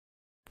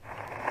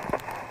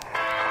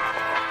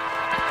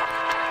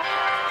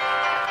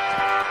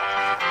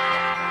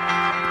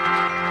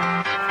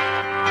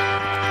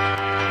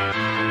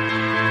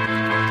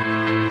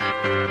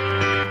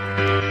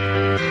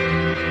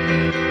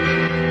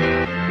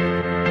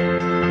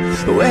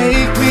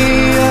Wake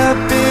me up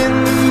in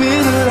the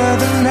middle of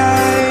the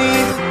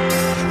night.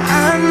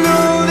 I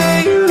know that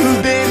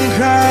you've been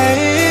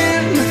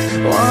crying.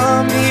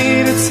 Want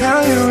me to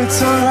tell you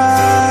it's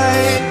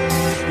alright,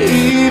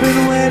 even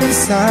when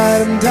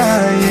inside I'm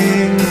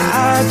dying.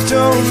 I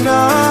don't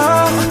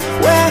know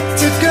where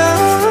to go.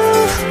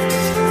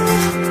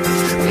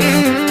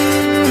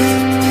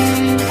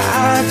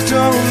 I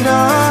don't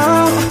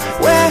know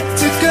where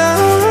to go.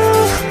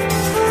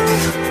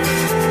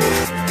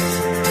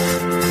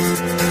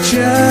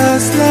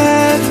 Just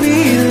let me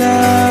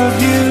love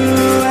you,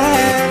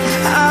 and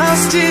I'll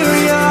steal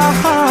your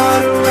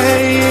heart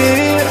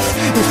away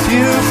if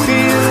you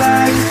feel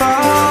like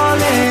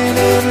falling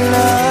in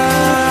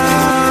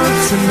love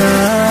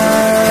tonight.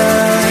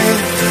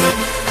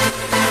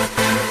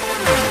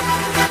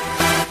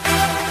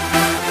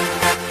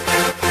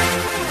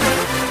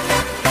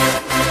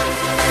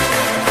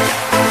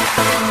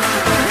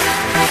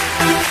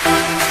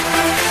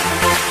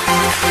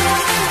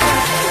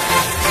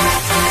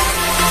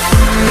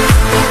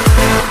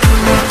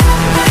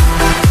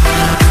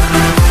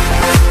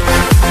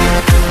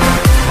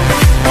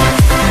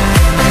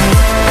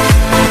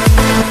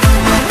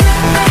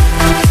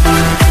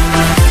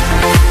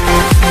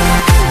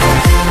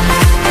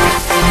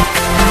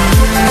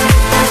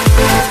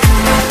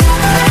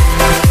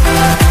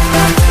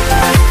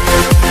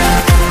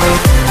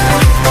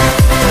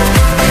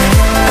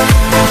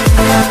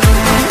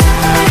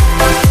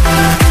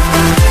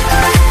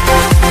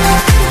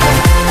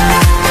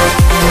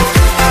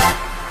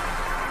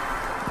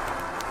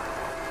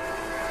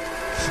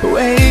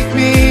 Wake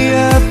me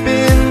up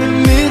in the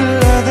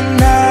middle of the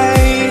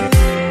night.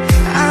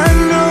 I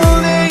know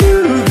that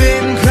you've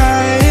been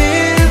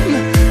crying.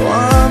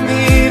 Want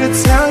me to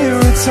tell you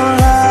it's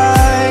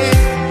alright,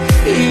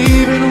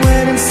 even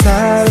when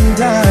inside I'm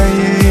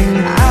dying.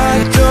 I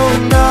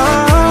don't know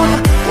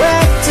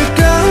where to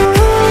go.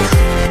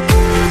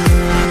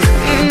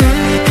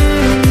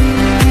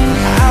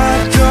 I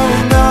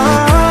don't know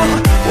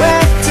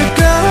where to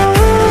go.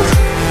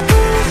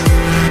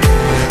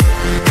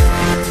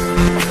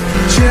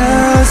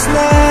 Just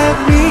let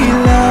me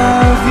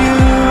love you,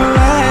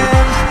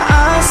 and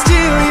I'll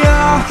steal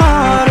your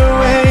heart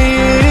away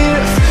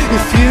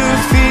if you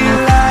feel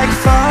like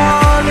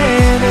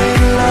falling in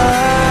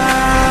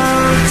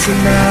love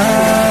tonight.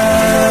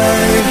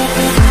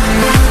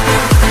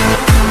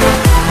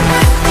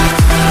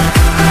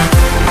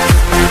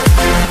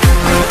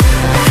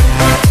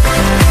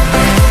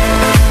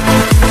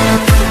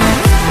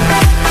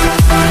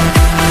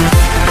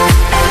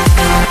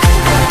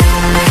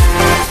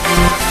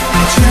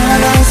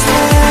 Just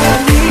let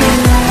me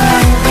love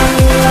you,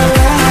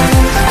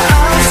 and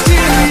I'll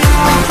steal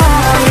your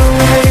heart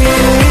away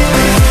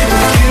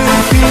if you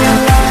feel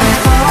like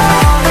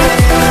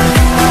falling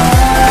in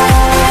love.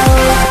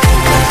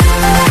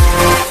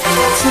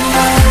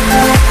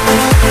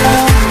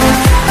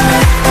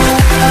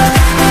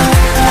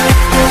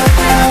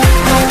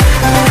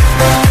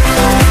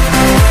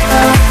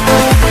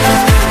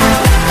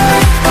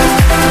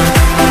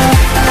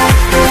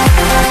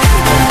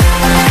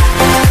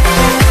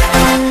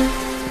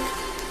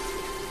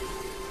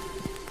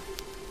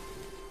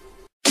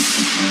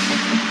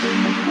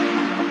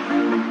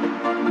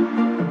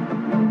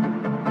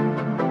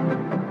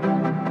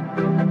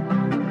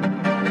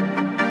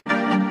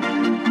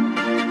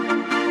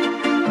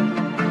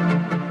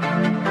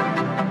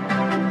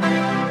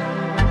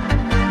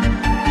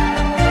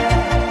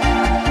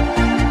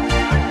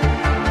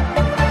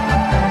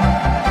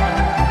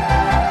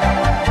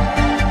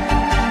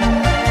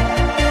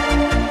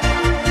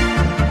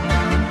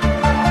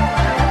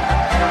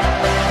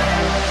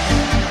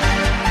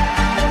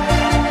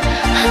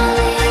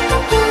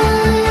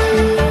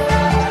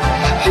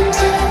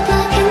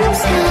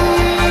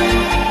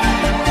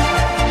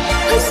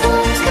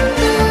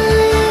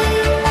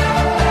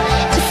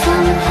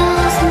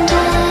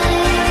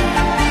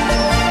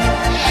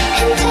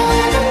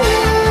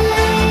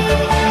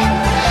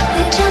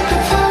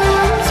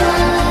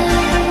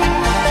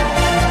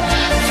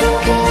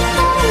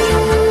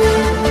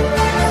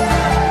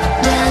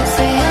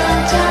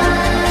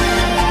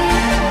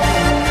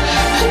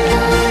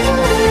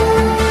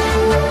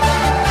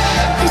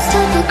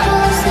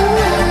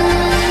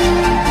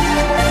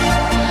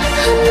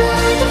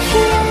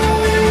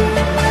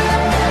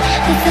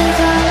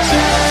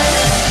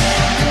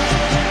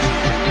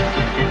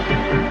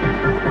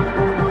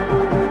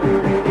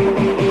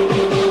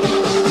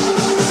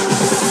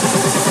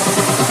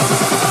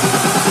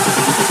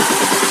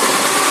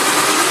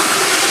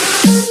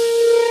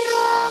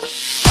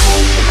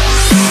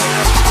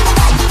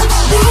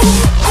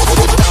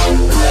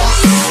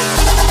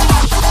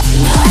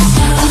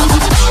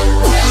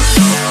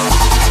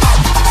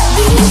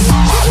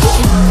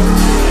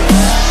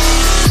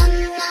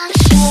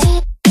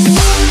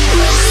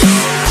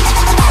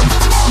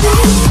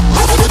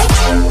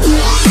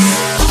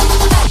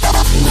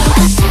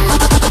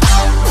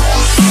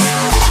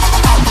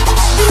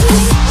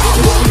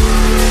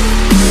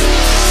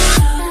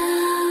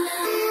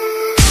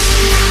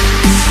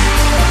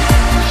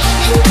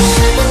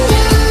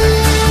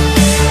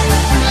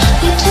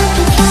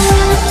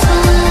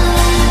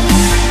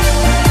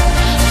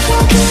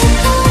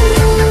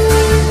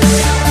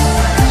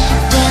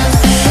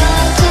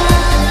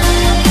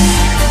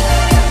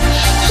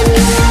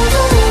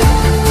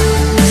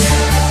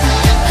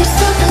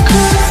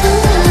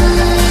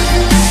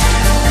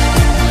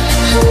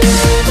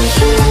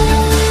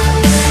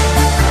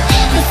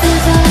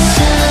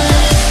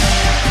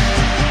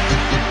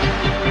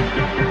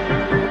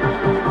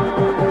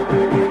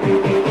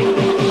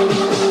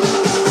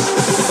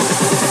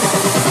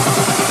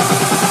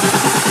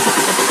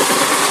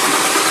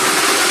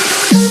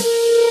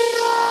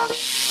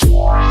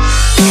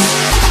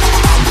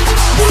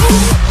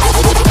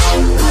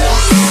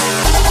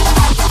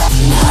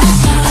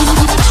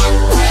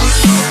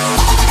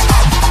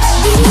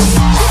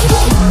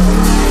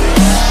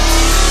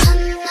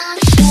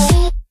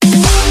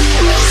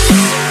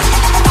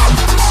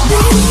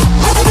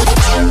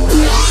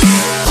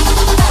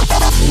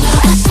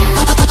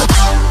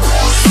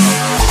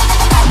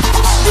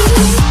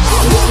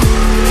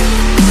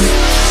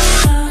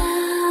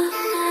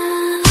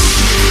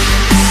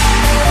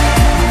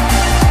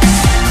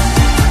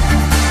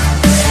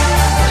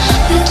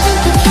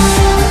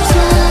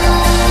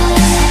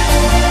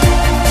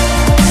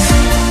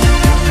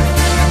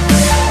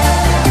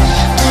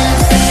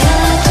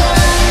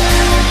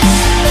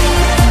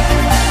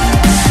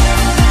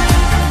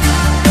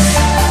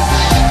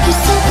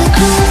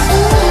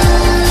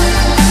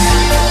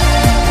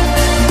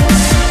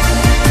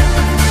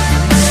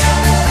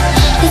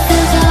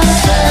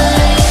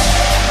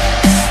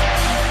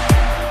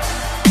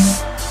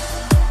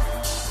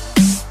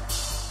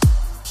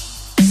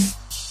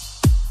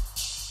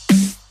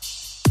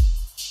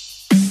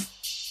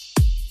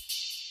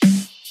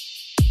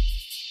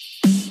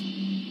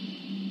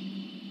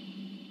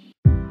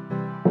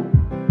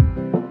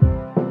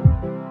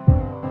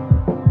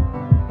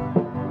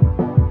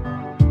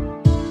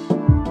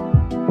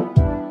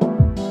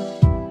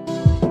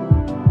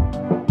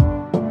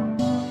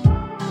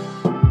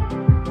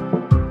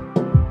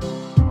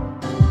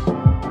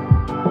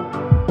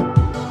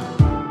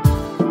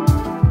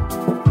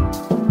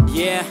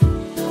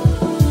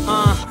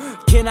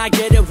 I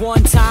get it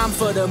one time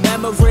for the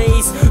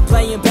memories,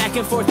 playing back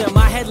and forth in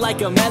my head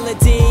like a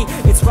melody.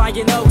 It's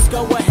Ryan Oaks,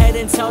 go ahead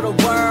and tell the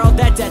world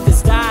that death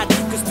has died,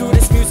 cause through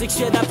this music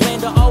shit I plan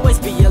to always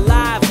be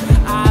alive.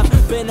 I've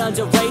been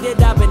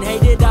underrated, I've been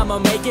hated, I'ma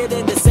make it,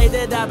 and to say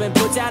that I've been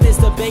put down is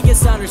the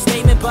biggest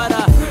understatement. But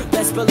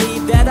best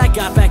believe that I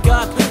got back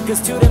up,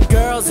 cause to them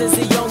girls is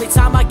the only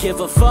time I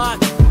give a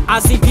fuck. I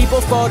see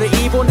people fall to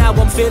evil, now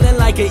I'm feeling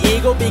like an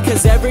eagle,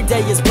 because every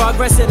day is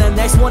progress and the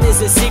next one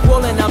is a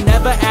sequel. And I'm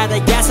never out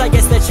of gas, I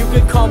guess that you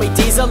could call me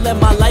Diesel. And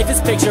my life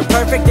is picture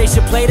perfect, they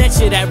should play that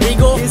shit at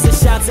Regal. Here's a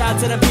shout out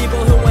to the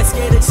people who ain't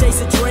scared to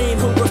chase a dream,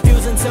 who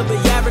refusing to be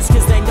average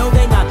cause they know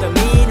they not the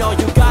mean. All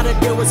you gotta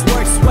do is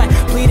work, sweat,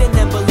 bleed and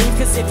then believe,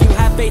 cause if you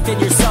have faith in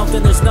yourself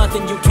then there's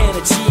nothing you can't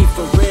achieve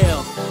for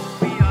real.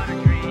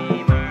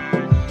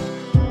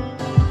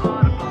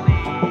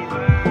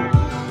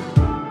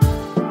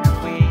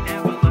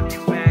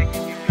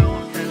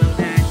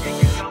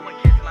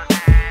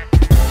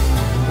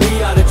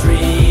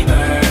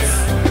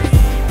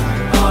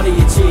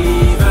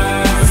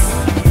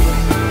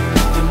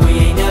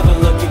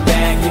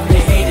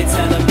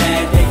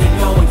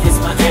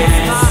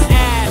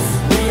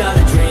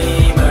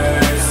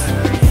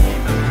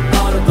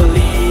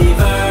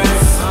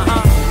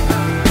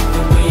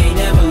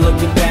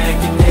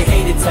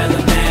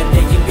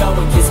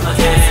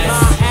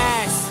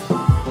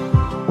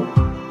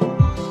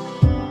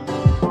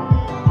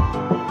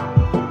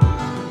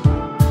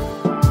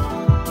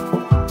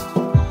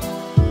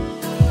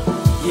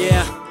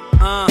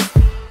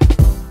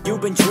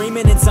 You've been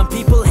dreaming and some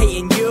people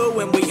hating you,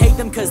 and we hate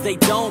them cause they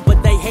don't,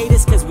 but they hate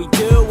us cause we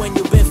do. And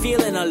you've been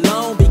feeling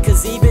alone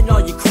because even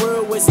all your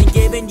crew isn't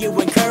giving you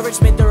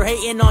encouragement, they're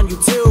hating on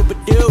you too. But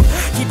do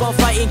keep on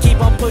fighting,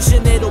 keep on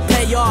pushing, it'll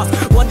pay off.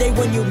 One day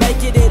when you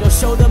make it, it'll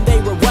show them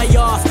they were way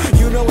off.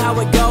 You know how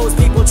it goes,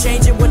 people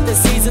changing with the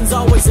seasons,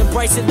 always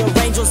embracing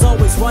their angels,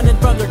 always running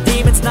from their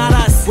demons, not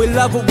us. We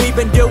love what we've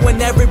been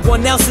doing,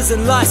 everyone else is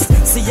in lust.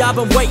 See, I've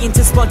been waiting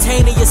to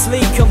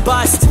spontaneously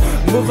combust.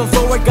 Moving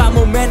forward, got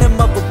momentum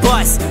of a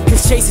bus,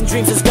 cause chasing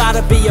dreams has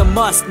gotta be a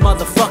must,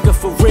 motherfucker,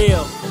 for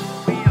real.